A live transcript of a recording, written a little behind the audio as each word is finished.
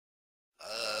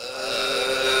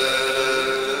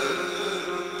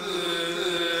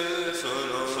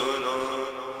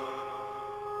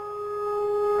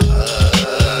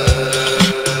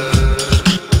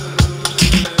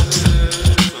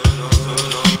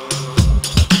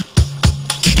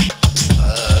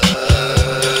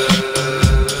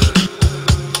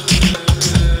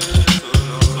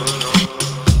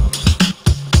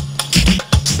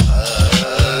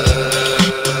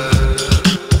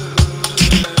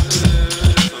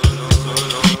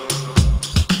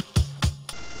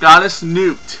Goddess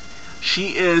Noot.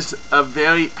 She is a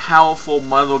very powerful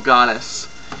mother goddess,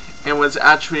 and was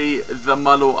actually the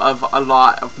mother of a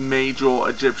lot of major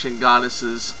Egyptian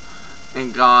goddesses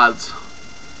and gods.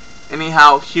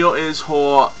 Anyhow, here is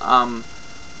her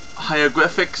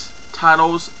hieroglyphics,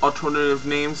 titles, alternative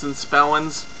names and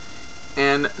spellings,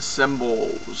 and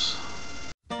symbols.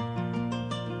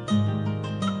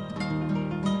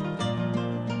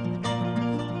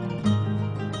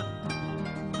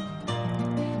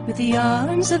 With the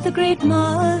arms of the Great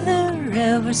Mother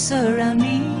ever surround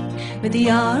me, with the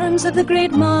arms of the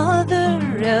Great Mother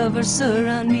ever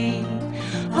surround me,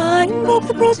 I invoke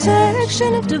the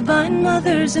protection of Divine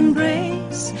Mother's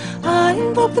embrace. I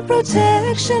invoke the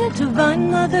protection of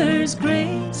Divine Mother's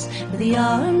grace. With the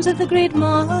arms of the Great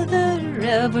Mother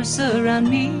ever surround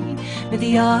me, with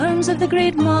the arms of the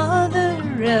Great Mother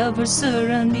ever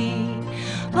surround me,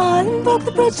 I invoke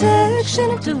the protection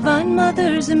of Divine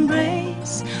Mother's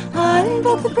embrace. I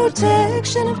invoke the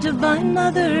protection of Divine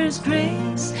Mother's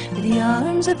grace. With the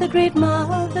arms of the Great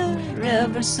Mother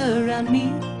ever surround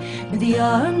me, with the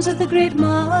arms of the Great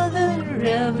Mother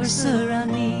ever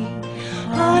surround me,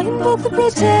 I invoke the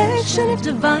protection of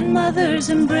Divine Mother's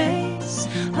embrace.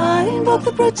 I invoke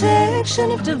the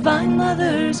protection of Divine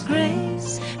Mother's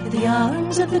grace. With the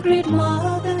arms of the Great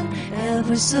Mother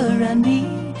ever surround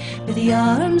me, with the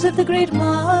arms of the Great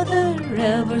Mother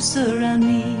ever surround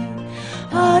me,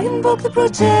 I invoke the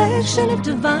protection of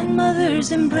Divine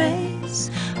Mother's embrace.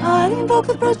 I invoke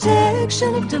the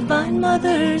protection of Divine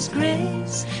Mother's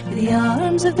grace. With the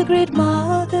arms of the Great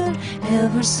Mother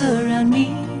ever surround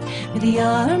me, with the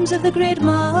arms of the Great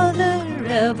Mother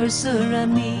ever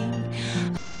surround me.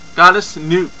 Goddess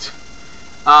Noot.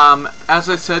 As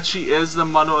I said, she is the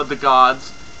mother of the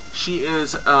gods. She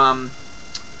is the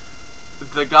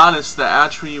goddess that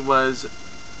actually was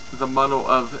the mother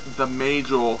of the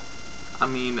major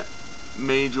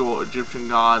Egyptian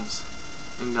gods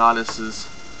and goddesses.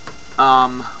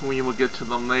 We will get to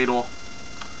them later.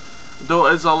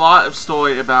 There is a lot of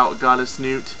story about Goddess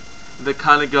Noot that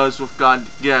kind of goes with God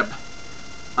Geb,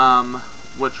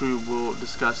 which we will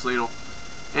discuss later.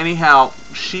 Anyhow,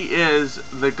 she is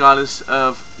the goddess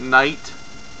of night,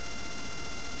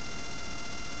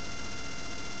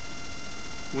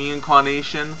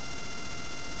 reincarnation,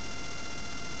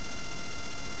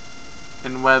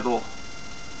 and weather.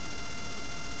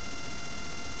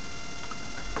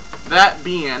 That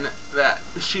being that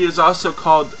she is also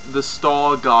called the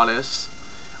Star Goddess,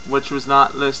 which was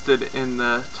not listed in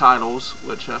the titles,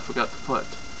 which I forgot to put.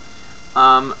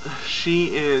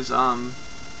 She is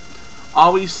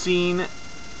always seen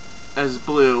as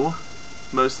blue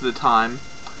most of the time,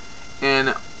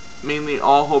 and mainly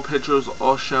all her pictures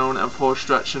are shown of her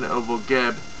stretching over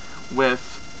Geb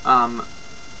with I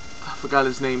forgot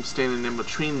his name, standing in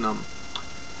between them.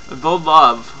 Their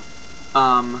love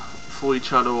for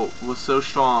each other was so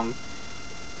strong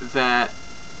that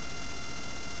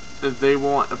they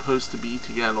weren't supposed to be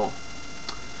together.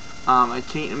 I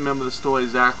can't remember the story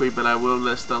exactly, but I will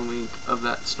list a link of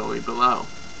that story below.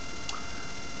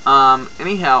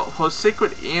 Anyhow, her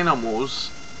sacred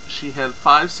animals, she had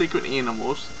 5 sacred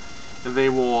animals. They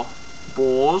were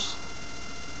bulls,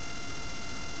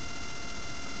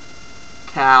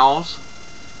 cows,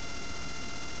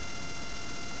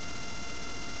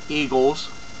 eagles,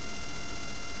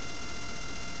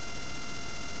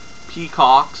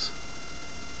 peacocks,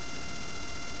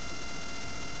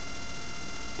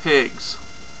 pigs.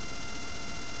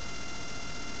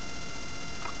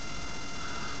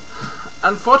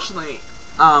 Unfortunately,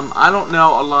 I don't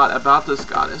know a lot about this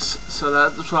goddess, so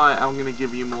that's why I'm going to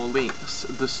give you more links,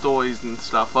 the stories and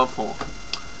stuff of her.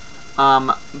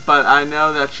 But I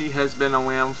know that she has been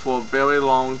around for a very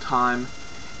long time,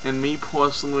 and me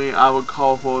personally, I would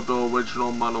call her the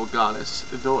original mother goddess.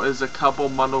 There is a couple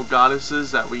mother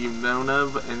goddesses that we've known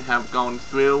of and have gone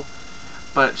through,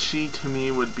 but she to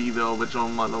me would be the original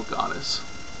mother goddess.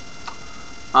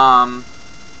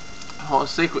 Her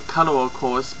sacred color, of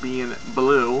course, being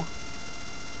blue.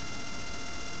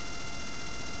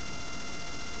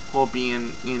 Her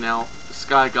being,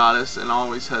 sky goddess and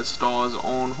always has stars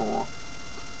on her.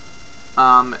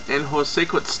 And her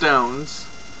sacred stones,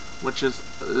 which is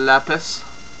lapis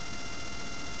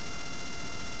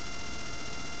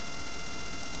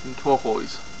and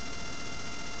turquoise.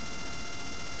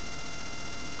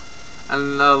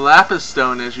 And the lapis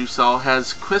stone, as you saw,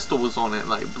 has crystals on it,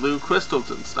 like blue crystals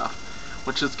and stuff,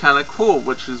 which is kind of cool,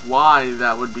 which is why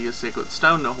that would be a sacred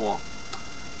stone to her.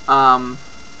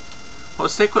 Her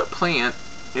sacred plant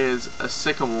is a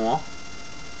sycamore.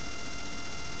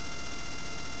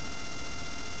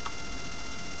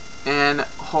 And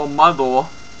her mother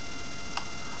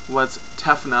was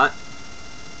Tefnut,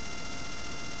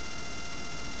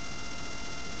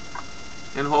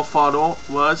 and her father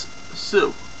was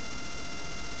Su.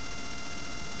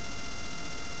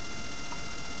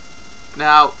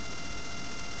 Now,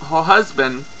 her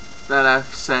husband, that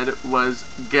I've said, was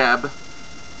Geb,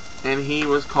 and he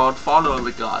was called father of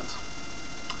the gods.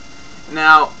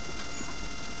 Now,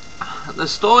 the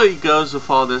story goes with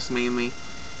all this mainly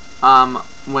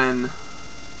when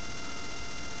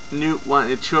Noot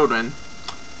wanted children.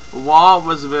 Ra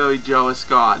was a very jealous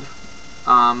god,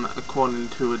 according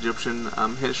to Egyptian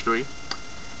history,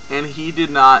 and he did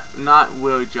not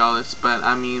really jealous, but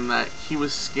I mean that he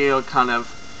was scared kind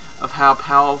of how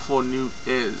powerful Noot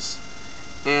is,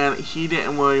 and he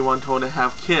didn't really want her to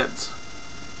have kids,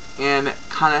 and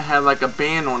kind of had like a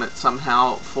ban on it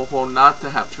somehow for her not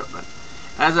to have children.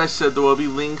 As I said, there will be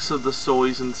links of the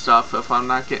stories and stuff. If I'm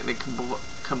not getting it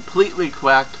completely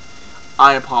correct,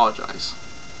 I apologize.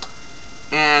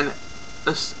 And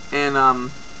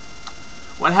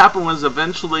what happened was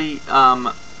eventually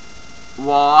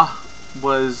Ra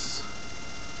was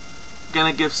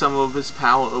gonna give some of his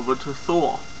power over to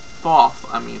Thoth,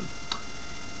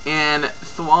 and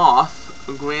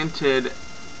Thoth granted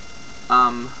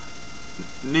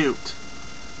Noot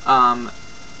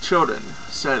children.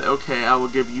 Said, okay, I will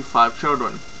give you 5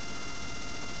 children.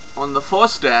 On the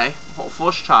first day, her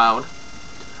first child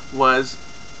was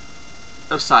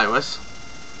Osiris.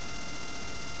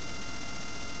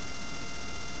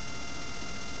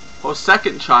 Her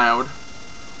second child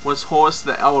was Horus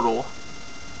the Elder.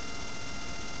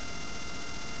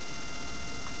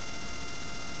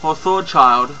 Her third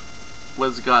child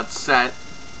was god Set.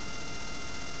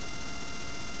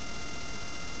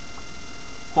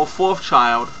 Her fourth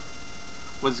child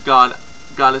was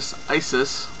goddess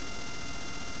Isis.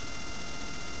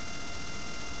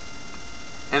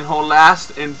 And her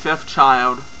last and fifth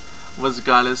child was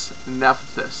goddess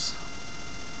Nephthys.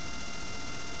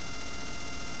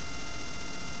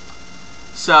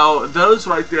 So those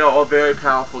right there are very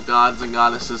powerful gods and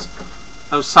goddesses.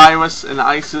 Osiris and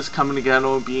Isis coming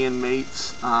together, being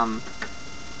mates,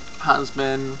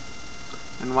 husband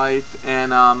and wife,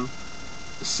 and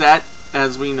Set,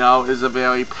 as we know, is a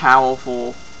very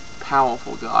powerful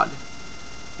god,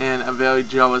 and a very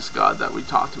jealous god that we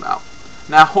talked about.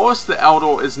 Now, Horus the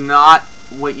Elder is not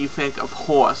what you think of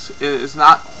Horus. It is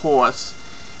not Horus.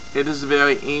 It is a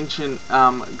very ancient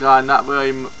god, not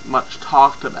very much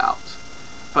talked about.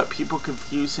 But people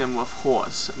confuse him with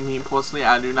Horus. Me personally,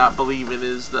 I do not believe it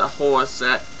is the Horus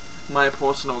that my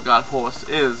personal god Horus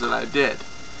is that I did.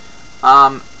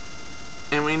 And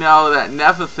we know that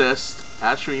Nephthys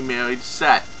actually married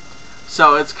Set.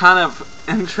 So it's kind of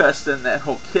interesting that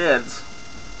her kids,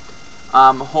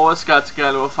 Horus got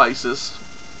together with Isis,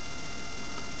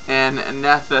 and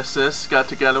Nephthys got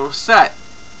together with Set.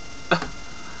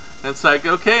 It's like,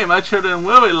 okay, my children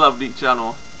really loved each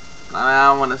other. I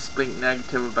don't want to speak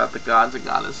negative about the gods and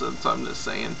goddesses, so I'm just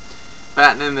saying.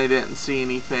 Back then they didn't see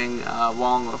anything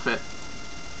wrong with it.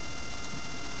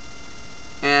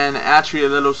 And actually a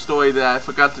little story that I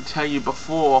forgot to tell you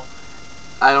before,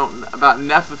 about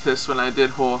Nephthys when I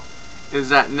did her, is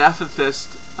that Nephthys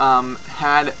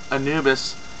had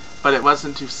Anubis, but it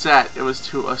wasn't to Set, it was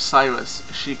to Osiris.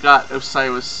 She got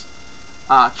Osiris,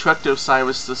 tricked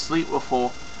Osiris to sleep with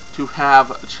her to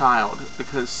have a child,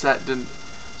 because Set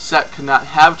could not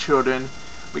have children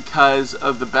because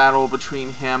of the battle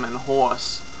between him and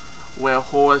Horus,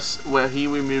 where he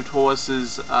removed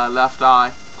Horus's left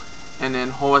eye, and then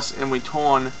Horus in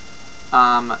return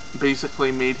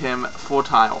basically made him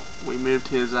fertile, removed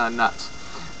his nuts.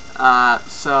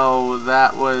 So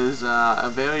that was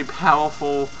a very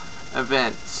powerful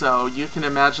event. So you can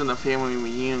imagine the family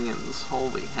reunions.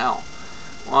 Holy hell.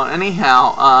 Well,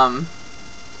 anyhow,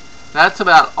 that's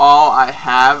about all I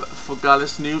have for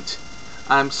Goddess Noot.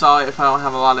 I'm sorry if I don't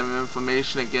have a lot of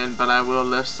information again, but I will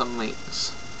list some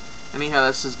links. Anyhow,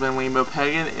 this has been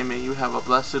Rainbowpagan, and may you have a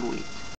blessed week.